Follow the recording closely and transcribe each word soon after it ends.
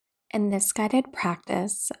In this guided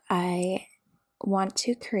practice, I want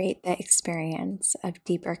to create the experience of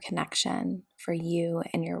deeper connection for you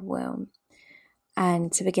and your womb,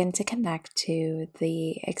 and to begin to connect to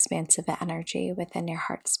the expansive energy within your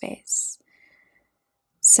heart space.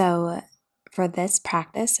 So, for this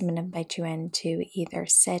practice, I'm going to invite you in to either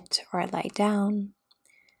sit or lie down,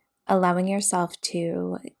 allowing yourself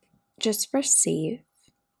to just receive.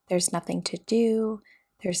 There's nothing to do.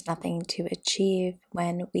 There's nothing to achieve.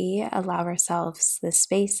 When we allow ourselves the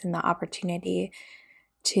space and the opportunity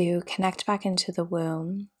to connect back into the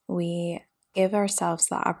womb, we give ourselves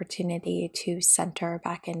the opportunity to center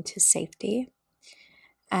back into safety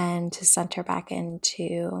and to center back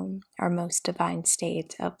into our most divine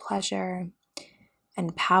state of pleasure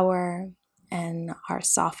and power and our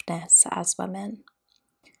softness as women.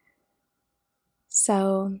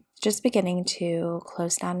 So just beginning to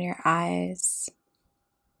close down your eyes,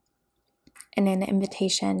 and an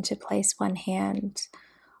invitation to place one hand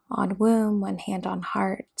on womb, one hand on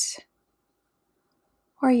heart,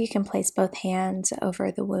 or you can place both hands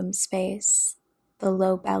over the womb space, the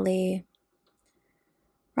low belly,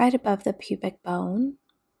 right above the pubic bone.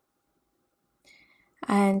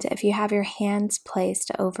 And if you have your hands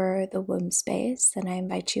placed over the womb space, then I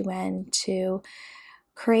invite you in to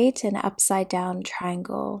create an upside down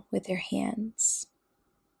triangle with your hands.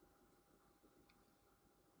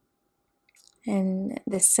 And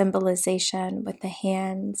this symbolization with the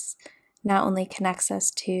hands not only connects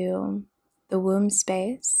us to the womb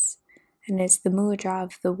space and is the mudra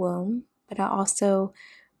of the womb, but it also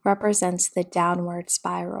represents the downward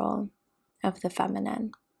spiral of the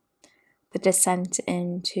feminine, the descent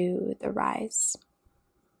into the rise.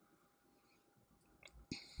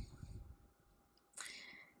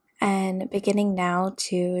 And beginning now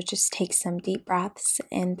to just take some deep breaths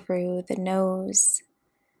in through the nose,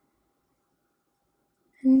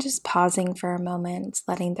 and just pausing for a moment,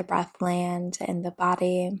 letting the breath land in the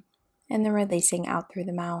body, and then releasing out through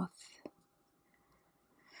the mouth.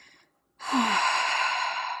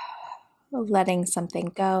 Letting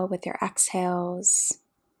something go with your exhales,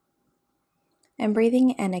 and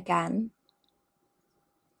breathing in again.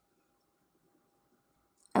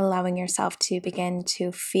 Allowing yourself to begin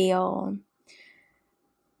to feel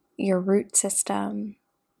your root system,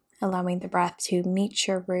 allowing the breath to meet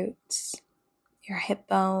your roots, your hip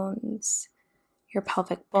bones, your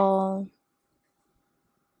pelvic bowl,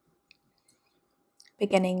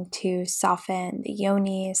 beginning to soften the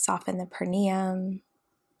yoni, soften the perineum,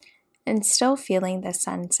 and still feeling the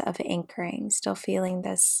sense of anchoring, still feeling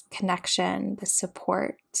this connection, this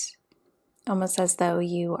support, almost as though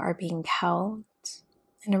you are being held,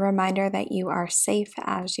 and a reminder that you are safe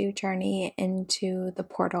as you journey into the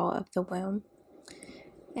portal of the womb.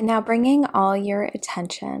 And now bringing all your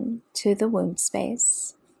attention to the womb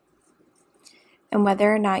space, and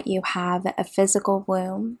whether or not you have a physical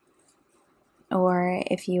womb, or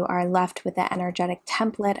if you are left with the energetic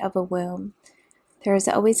template of a womb, there is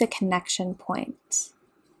always a connection point.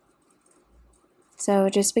 So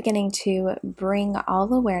just beginning to bring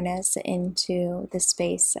all awareness into the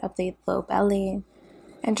space of the low belly,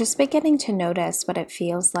 and just beginning to notice what it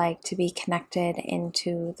feels like to be connected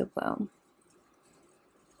into the womb.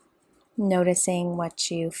 Noticing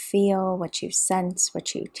what you feel, what you sense,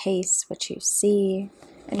 what you taste, what you see,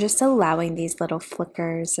 and just allowing these little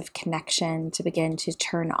flickers of connection to begin to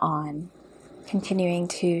turn on. Continuing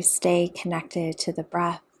to stay connected to the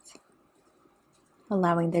breath,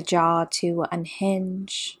 allowing the jaw to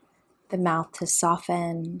unhinge, the mouth to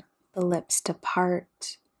soften, the lips to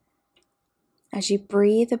part, as you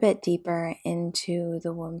breathe a bit deeper into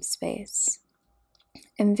the womb space.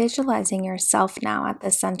 And visualizing yourself now at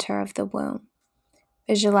the center of the womb,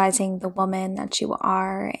 visualizing the woman that you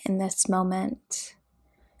are in this moment,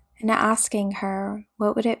 and asking her,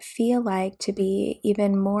 what would it feel like to be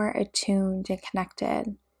even more attuned and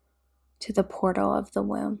connected to the portal of the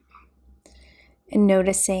womb? And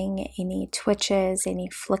noticing any twitches, any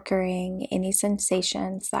flickering, any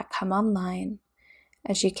sensations that come online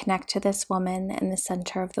as you connect to this woman in the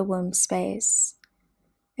center of the womb space.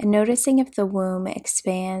 And noticing if the womb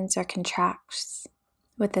expands or contracts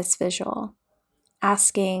with this visual.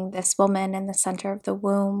 Asking this woman in the center of the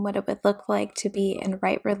womb what it would look like to be in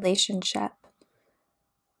right relationship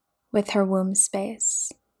with her womb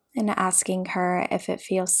space. And asking her if it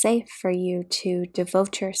feels safe for you to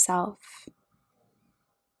devote yourself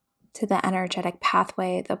to the energetic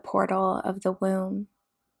pathway, the portal of the womb.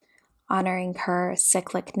 Honoring her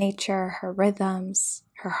cyclic nature, her rhythms,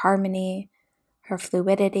 her harmony, her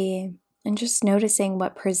fluidity, and just noticing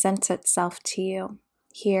what presents itself to you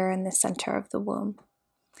here in the center of the womb.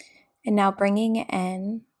 And now bringing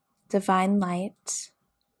in divine light,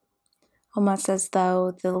 almost as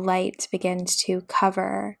though the light begins to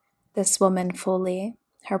cover this woman fully.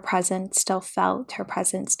 Her presence still felt, her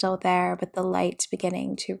presence still there, but the light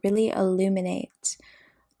beginning to really illuminate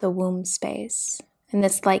the womb space. And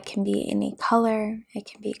this light can be any color. It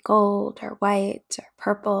can be gold or white or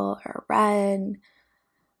purple or red.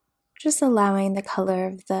 Just allowing the color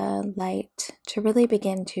of the light to really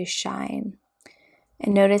begin to shine.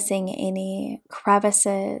 And noticing any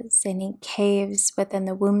crevices, any caves within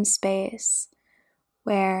the womb space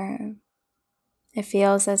where it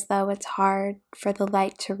feels as though it's hard for the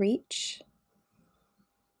light to reach.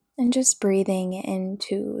 And just breathing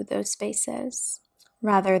into those spaces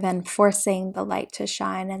rather than forcing the light to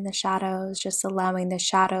shine in the shadows, just allowing the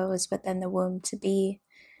shadows within the womb to be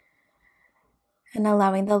and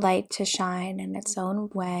allowing the light to shine in its own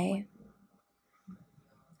way,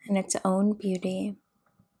 in its own beauty.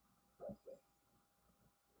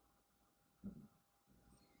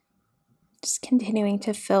 Just continuing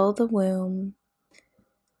to fill the womb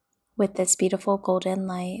with this beautiful golden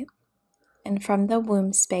light. And from the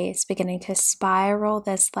womb space, beginning to spiral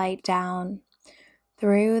this light down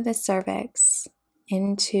through the cervix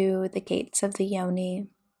into the gates of the yoni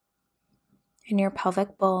in your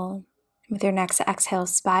pelvic bowl. With your next exhale,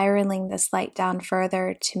 spiraling this light down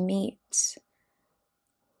further to meet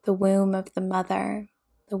the womb of the mother,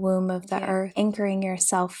 the womb of the earth, anchoring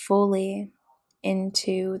yourself fully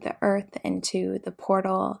into the earth, into the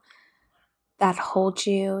portal that holds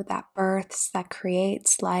you, that births, that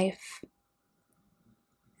creates life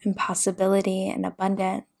and possibility and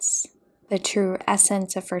abundance, the true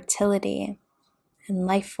essence of fertility and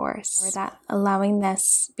life force. Or that allowing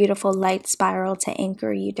this beautiful light spiral to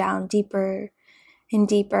anchor you down deeper and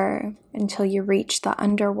deeper until you reach the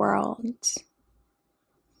underworld,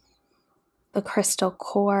 the crystal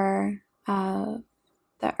core of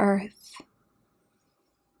the earth.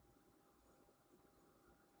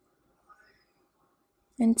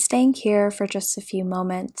 And staying here for just a few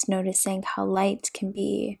moments, noticing how light can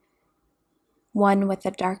be one with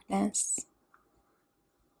the darkness.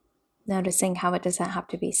 Noticing how it doesn't have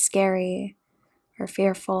to be scary or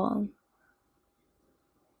fearful.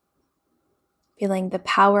 Feeling the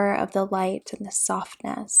power of the light and the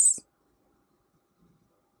softness.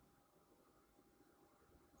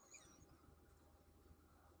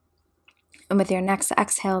 And with your next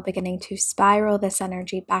exhale, beginning to spiral this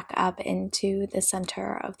energy back up into the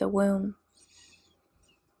center of the womb.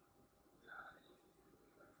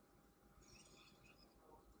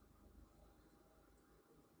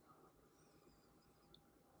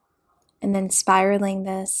 And then spiraling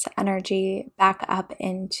this energy back up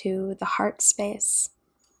into the heart space.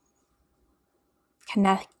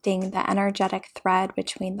 Connecting the energetic thread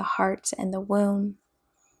between the heart and the womb.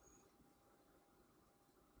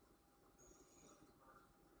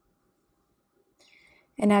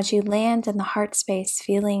 And as you land in the heart space,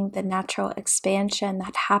 feeling the natural expansion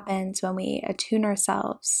that happens when we attune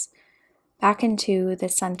ourselves back into the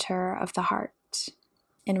center of the heart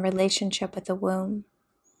in relationship with the womb.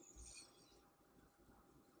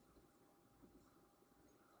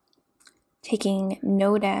 Taking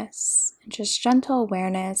notice, just gentle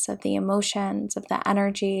awareness of the emotions, of the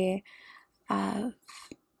energy, of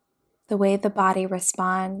the way the body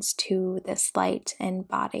responds to this light in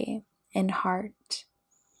body, in heart.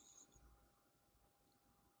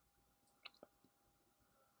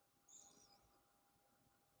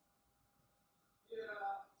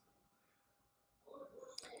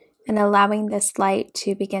 And allowing this light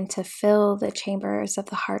to begin to fill the chambers of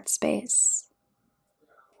the heart space,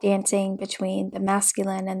 dancing between the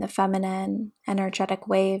masculine and the feminine, energetic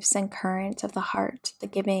waves and current of the heart, the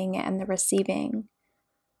giving and the receiving.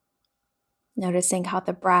 Noticing how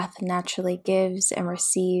the breath naturally gives and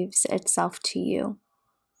receives itself to you,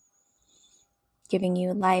 giving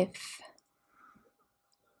you life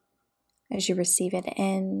as you receive it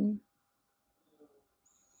in,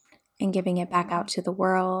 and giving it back out to the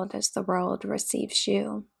world as the world receives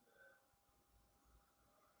you.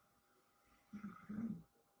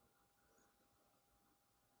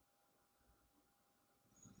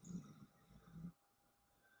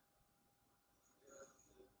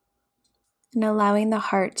 And allowing the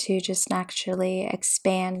heart to just naturally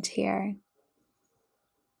expand here,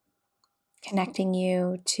 connecting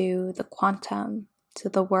you to the quantum, to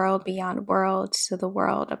the world beyond worlds, to the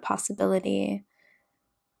world of possibility,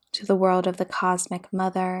 to the world of the cosmic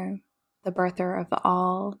mother, the birther of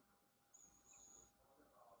all.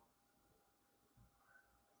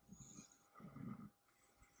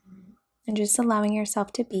 And just allowing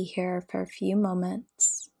yourself to be here for a few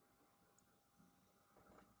moments.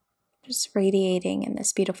 just radiating in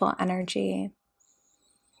this beautiful energy.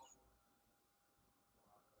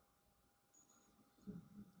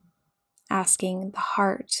 Asking the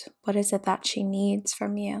heart, what is it that she needs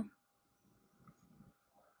from you?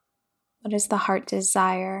 What does the heart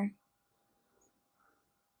desire?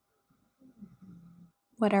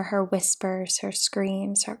 What are her whispers, her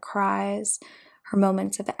screams, her cries, her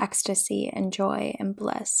moments of ecstasy and joy and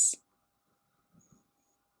bliss?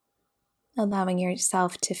 Allowing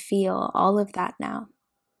yourself to feel all of that now.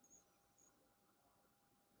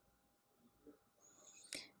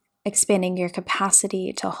 Expanding your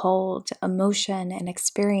capacity to hold emotion and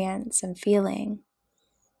experience and feeling.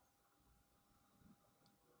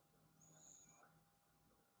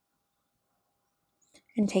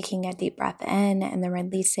 And taking a deep breath in and then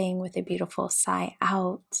releasing with a beautiful sigh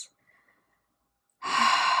out.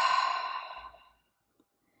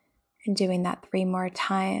 And doing that 3 more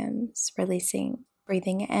times, releasing,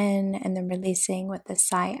 breathing in and then releasing with the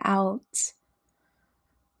sigh out.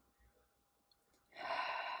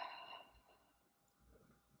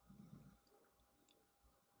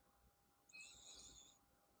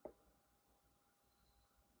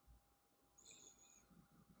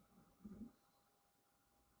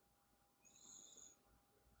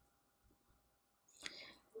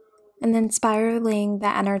 And then spiraling the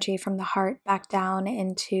energy from the heart back down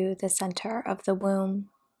into the center of the womb.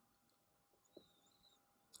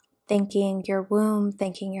 Thanking your womb,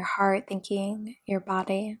 thanking your heart, thanking your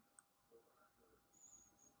body.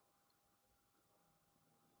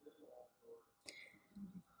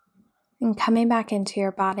 And coming back into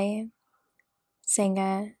your body, saying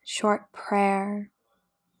a short prayer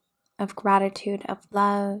of gratitude, of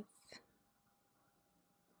love.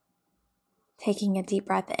 Taking a deep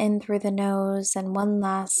breath in through the nose and one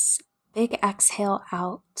last big exhale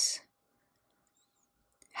out.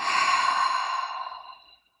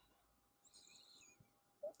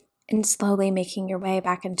 And slowly making your way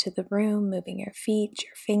back into the room, moving your feet,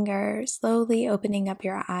 your fingers, slowly opening up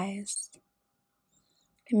your eyes.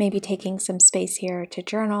 And maybe taking some space here to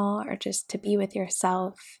journal or just to be with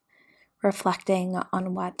yourself, reflecting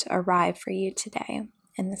on what arrived for you today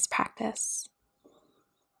in this practice.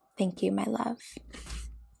 Thank you, my love.